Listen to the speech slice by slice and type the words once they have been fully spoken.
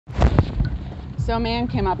So a man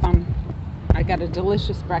came up. I got a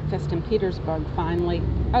delicious breakfast in Petersburg finally.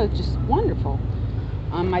 Oh, just wonderful.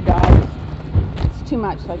 My dog, it's too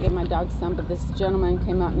much, so I gave my dog some. But this gentleman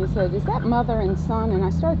came up and he said, "Is that mother and son?" And I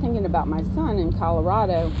started thinking about my son in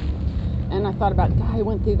Colorado. And I thought about, God, he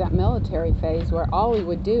went through that military phase where all he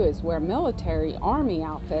would do is wear military army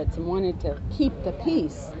outfits and wanted to keep the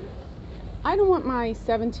peace. I don't want my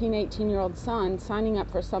 17, 18-year-old son signing up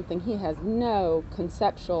for something he has no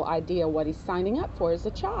conceptual idea what he's signing up for as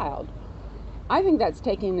a child. I think that's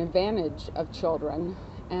taking advantage of children,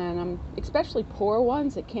 and especially poor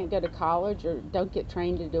ones that can't go to college or don't get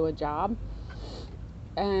trained to do a job.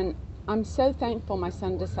 And I'm so thankful my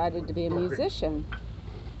son decided to be a musician,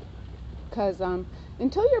 because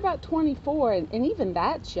until you're about 24, and even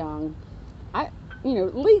that's young,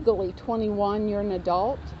 legally 21, you're an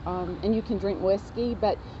adult, and you can drink whiskey,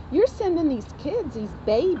 but you're sending these kids, these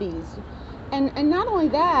babies, and not only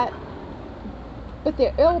that, but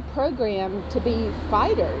they're ill programmed to be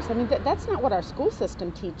fighters. I mean, that's not what our school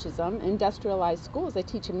system teaches them. Industrialized schools, they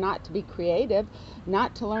teach them not to be creative,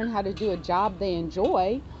 not to learn how to do a job they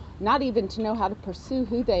enjoy, not even to know how to pursue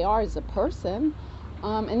who they are as a person.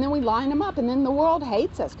 And then we line them up, and then the world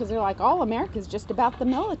hates us because they're like, all America is just about the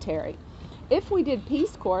military. If we did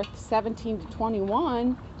Peace Corps 17 to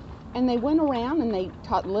 21, and they went around and they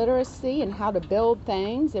taught literacy and how to build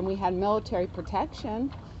things, and we had military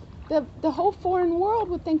protection, the whole foreign world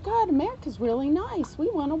would think, God, America's really nice. We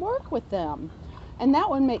want to work with them. And that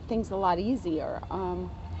would make things a lot easier.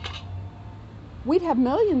 We'd have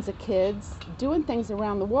millions of kids doing things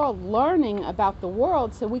around the world, learning about the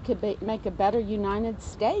world so we could make a better United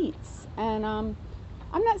States. And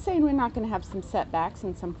I'm not saying we're not going to have some setbacks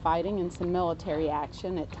and some fighting and some military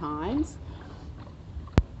action at times.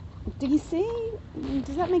 Do you see?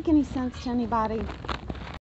 Does that make any sense to anybody?